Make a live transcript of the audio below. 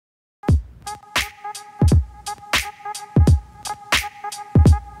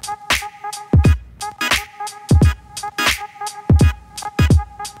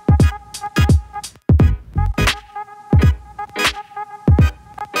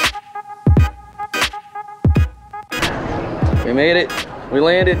We made it. We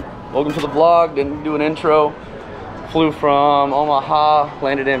landed. Welcome to the vlog. Didn't do an intro. Flew from Omaha,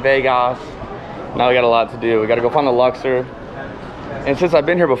 landed in Vegas. Now we got a lot to do. We got to go find the Luxor. And since I've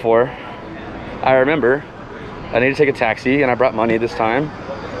been here before, I remember I need to take a taxi, and I brought money this time,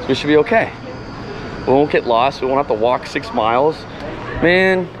 so we should be okay. We won't get lost. We won't have to walk 6 miles.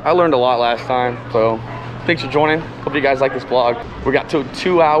 Man, I learned a lot last time, so thanks for joining. Hope you guys like this vlog. We got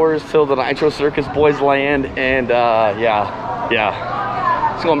 2 hours till the Nitro Circus boys land, and yeah.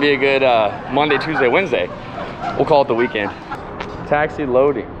 It's gonna be a good Monday, Tuesday, Wednesday. We'll call it the weekend. Taxi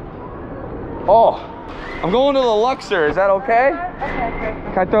loading. Oh, I'm going to the Luxor. Is that okay? Okay.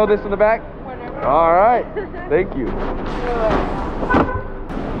 Can I throw this in the back? Whatever. All right. Thank you.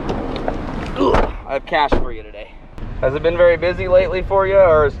 I have cash for you today. Has it been very busy lately for you,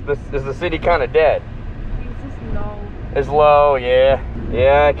 or is the city kind of dead? It's just low. It's low, yeah.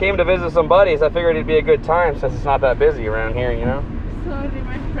 Yeah, I came to visit some buddies. I figured it'd be a good time since it's not that busy around here, you know? Sorry,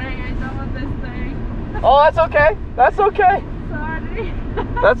 my friend, I don't want this thing. Oh, that's okay. That's okay. Sorry.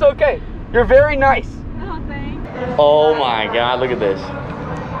 That's okay. You're very nice. Oh, thanks. Oh my God, look at this.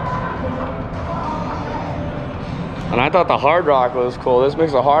 And I thought the Hard Rock was cool. This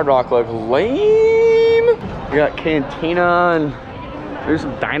makes the Hard Rock look lame. We got Cantina, and there's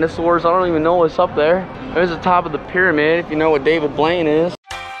some dinosaurs. I don't even know what's up there. There's the top of the pyramid, if you know what David Blaine is.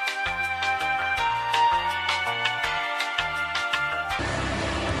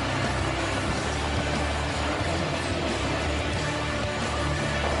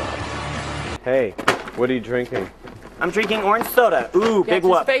 Hey, what are you drinking? I'm drinking orange soda. Ooh, big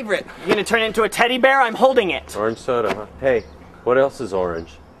whoop. Favorite. You're gonna turn it into a teddy bear? I'm holding it. Orange soda, huh? Hey, what else is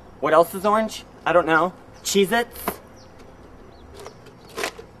orange? What else is orange? I don't know. Cheez-Its?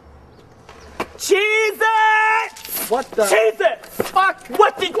 Cheez-Its! What the? Cheez-Its! Fuck!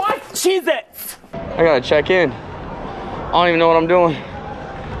 What? Cheez-Its! I gotta check in. I don't even know what I'm doing.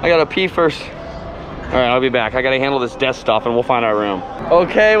 I gotta pee first. All right, I'll be back. I gotta handle this desk stuff and we'll find our room.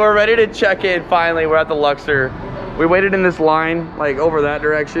 Okay, we're ready to check in finally. We're at the Luxor. We waited in this line, like over that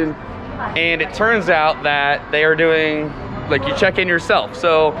direction. And it turns out that they are doing, like, you check in yourself.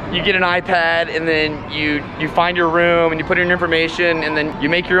 So you get an iPad and then you find your room and you put in your information and then you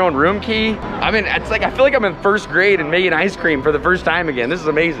make your own room key. I mean, it's like, I feel like I'm in 1st grade and making ice cream for the first time again. This is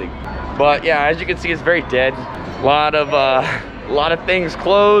amazing. But yeah, as you can see, it's very dead. A lot of things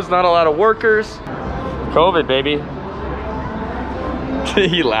closed, not a lot of workers. COVID, baby.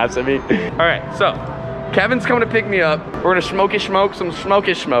 He laughs at me. All right, so Kevin's coming to pick me up. We're gonna smoke some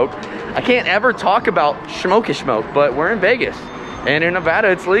smoke-ish smoke. I can't ever talk about smoke-ish smoke, but we're in Vegas. And in Nevada,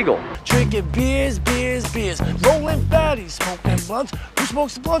 it's legal. Drinking beers, rolling fatties, smoking blunts. Who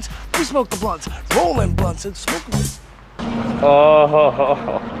smokes the blunts? We smoke the blunts. Rolling blunts and smoking.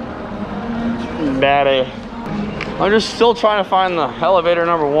 Oh, daddy. I'm just still trying to find the elevator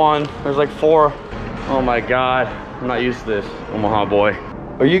number 1. There's like 4. Oh my God, I'm not used to this, Omaha boy.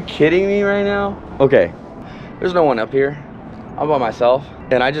 Are you kidding me right now? Okay, there's no one up here. I'm by myself.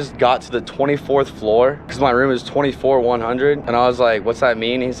 And I just got to the 24th floor because my room is 24-100. And I was like, what's that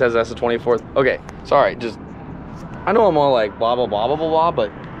mean? He says that's the 24th. Okay, sorry, I know I'm all like blah, blah, blah, blah, blah, blah,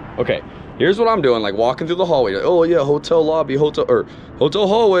 but okay. Here's what I'm doing, like walking through the hallway. Like, oh yeah, hotel lobby, hotel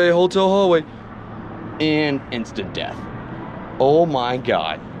hallway. And instant death. Oh my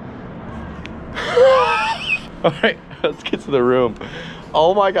God. All right, let's get to the room.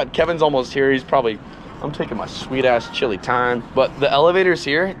 Oh my God, Kevin's almost here. I'm taking my sweet ass chili time. But the elevators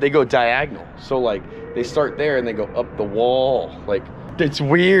here, they go diagonal. So like they start there and they go up the wall. Like it's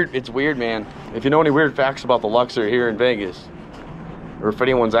weird. It's weird, man. If you know any weird facts about the Luxor here in Vegas, or if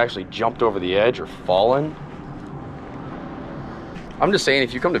anyone's actually jumped over the edge or fallen, I'm just saying,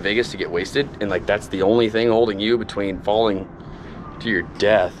 if you come to Vegas to get wasted and like that's the only thing holding you between falling to your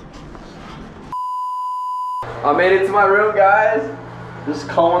death. I made it to my room, guys. Just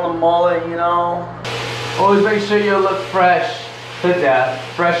combing the mullet, you know. Always make sure you look fresh to death.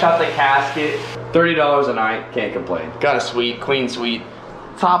 Fresh out the casket. $30 a night, can't complain. Got a suite, queen suite.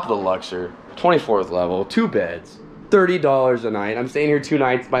 Top of the Luxor, 24th level, 2 beds. $30 a night. I'm staying here 2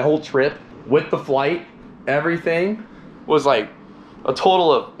 nights. My whole trip with the flight, everything was like a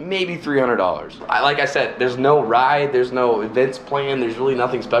total of maybe $300. Like I said, there's no ride, there's no events planned, there's really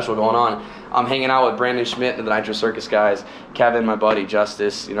nothing special going on. I'm hanging out with Brandon Schmidt and the Nitro Circus guys, Kevin, my buddy,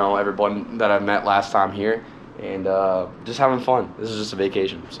 Justice, you know, everyone that I met last time here, and just having fun. This is just a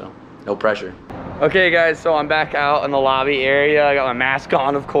vacation, so no pressure. Okay guys, so I'm back out in the lobby area. I got my mask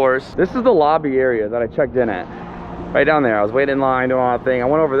on, of course. This is the lobby area that I checked in at. Right down there. I was waiting in line, doing all that thing. I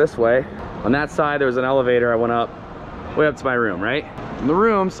went over this way. On that side, there was an elevator. I went up, way up to my room, right? And the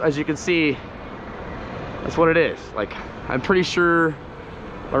rooms, as you can see, that's what it is. Like, I'm pretty sure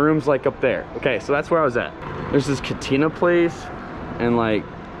my room's like up there. Okay, so that's where I was at. There's this Katina place and like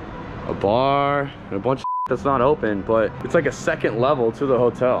a bar and a bunch of that's not open, but it's like a second level to the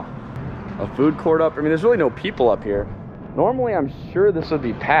hotel. A food court up. I mean, there's really no people up here. Normally, I'm sure this would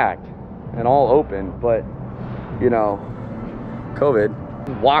be packed and all open, but you know,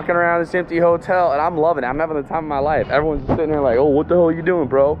 COVID. Walking around this empty hotel and I'm loving it. I'm having the time of my life. Everyone's just sitting there like, oh, what the hell are you doing,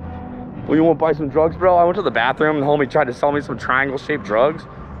 bro? Well, you want to buy some drugs, bro? I went to the bathroom and the homie tried to sell me some triangle-shaped drugs.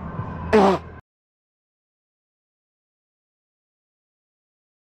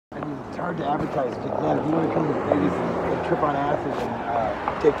 It's hard to advertise, because man, if you want to come to Vegas and trip on acid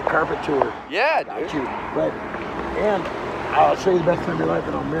and take the carpet tour, Yeah, got dude. you. But, and I'll show you the best time of your life,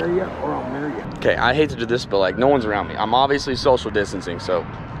 and I'll marry you, or I'll marry you. Okay, I hate to do this, but like no one's around me. I'm obviously social distancing, so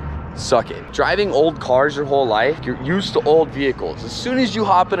suck it. Driving old cars your whole life, you're used to old vehicles. As soon as you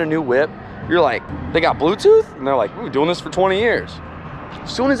hop in a new whip, you're like, they got Bluetooth? And they're like, we've been doing this for 20 years.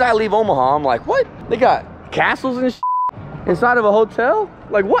 As soon as I leave Omaha, I'm like, what? They got castles and shit inside of a hotel?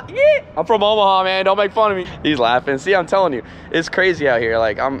 Like, what? Yeah. I'm from Omaha, man. Don't make fun of me. He's laughing. See, I'm telling you, it's crazy out here.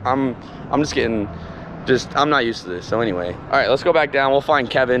 Like, I'm just getting, I'm not used to this. So anyway, all right, let's go back down. We'll find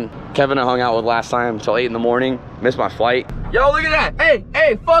Kevin. Kevin I hung out with last time until 8 in the morning. Missed my flight. Yo, look at that.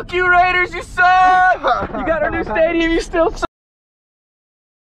 Hey, fuck you, Raiders. You suck. You got our new stadium. You still suck.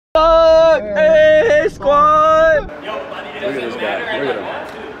 Hey, squad. Look at this guy. Look at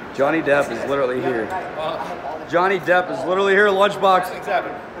him. Johnny Depp is literally here. Johnny Depp is literally here. Lunchbox.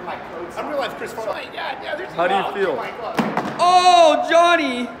 Exactly. I'm real life Chris Farley. Yeah, there's How do you feel? Oh,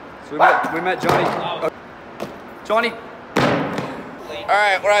 Johnny. So we met Johnny. Johnny. All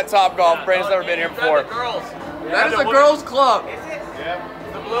right, we're at Top Golf. Brandon's never been here before. That is a girls' club. Yeah.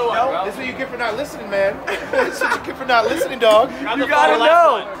 The blue one, bro. This is what you get for not listening, man. This is what you get for not listening, dog. You gotta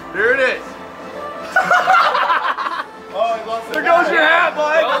know. Here it is. Oh, he lost There goes your hat,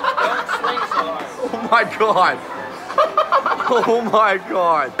 bud. Don't swing so hard. Oh my god. Oh my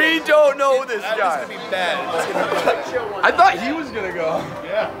god. We don't know this This guy. is gonna be bad. This is gonna be bad. I thought he was gonna go.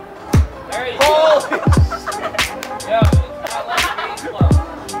 Yeah. There you Holy go.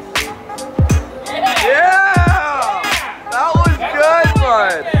 yeah! That was good,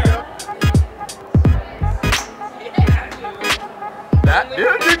 bud. That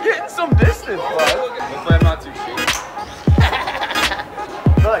dude, you're getting some distance, bud. Hopefully I'm not too shaky.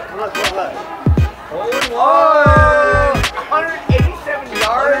 Look. Oh! 187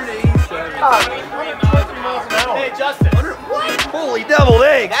 yards. 123 miles an hour. Hey, Justin. Holy deviled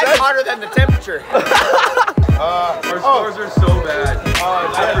eggs! That's hotter than the temperature. Our scores are so bad.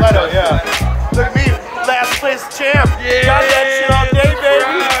 Leto, yeah. Look at me, last place champ. Yeah! Got that shit all day,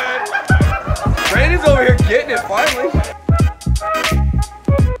 baby. Brandon's over here getting it finally.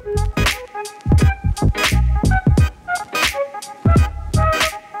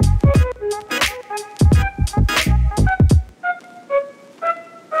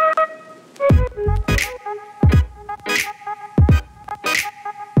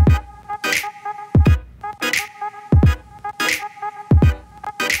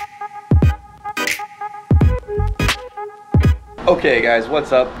 Okay guys,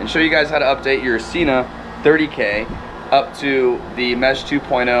 what's up? And show you guys how to update your Sena 30K up to the Mesh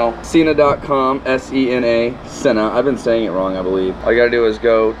 2.0. Sena.com, S-E-N-A, Sena. I've been saying it wrong, I believe. All you gotta do is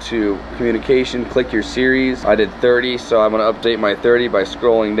go to Communication, click your series. I did 30, so I'm gonna update my 30 by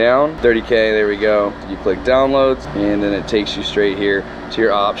scrolling down. 30K, there we go. You click downloads, and then it takes you straight here to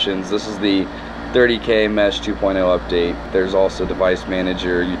your options. This is the 30K Mesh 2.0 update. There's also device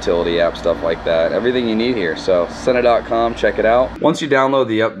manager, utility app, stuff like that. Everything you need here. So Sena.com, check it out. Once you download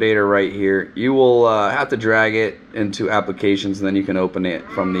the updater right here, you will have to drag it into applications, and then you can open it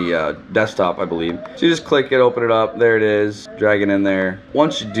from the desktop, I believe. So you just click it, open it up, there it is, drag it in there.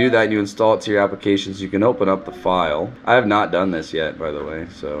 Once you do that and you install it to your applications, you can open up the file. I have not done this yet, by the way,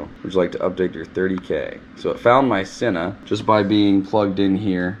 so would you like to update your 30K? So it found my Sena just by being plugged in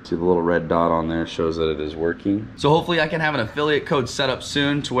here. See the little red dot on there shows that it is working. So hopefully I can have an affiliate code set up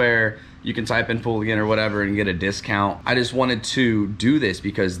soon to where you can type in Fooligan or whatever and get a discount. I just wanted to do this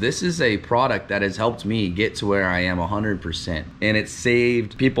because this is a product that has helped me get to where I am 100%. And it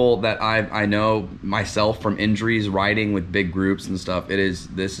saved people that I know myself from injuries, riding with big groups and stuff.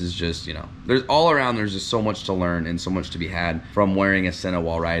 This is just, you know, there's all around, there's just so much to learn and so much to be had from wearing a Sena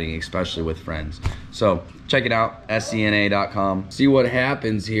while riding, especially with friends. So check it out, SCNA.com. See what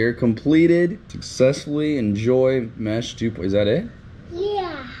happens here. Completed, successfully, enjoy Mesh 2. Is that it?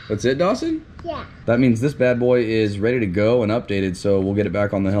 Yeah. That's it, Dawson? Yeah. That means this bad boy is ready to go and updated, so we'll get it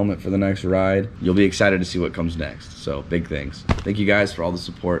back on the helmet for the next ride. You'll be excited to see what comes next, so big things. Thank you guys for all the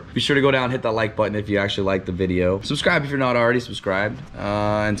support. Be sure to go down and hit that like button if you actually liked the video. Subscribe if you're not already subscribed.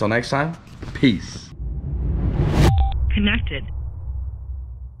 Until next time, peace. Connected.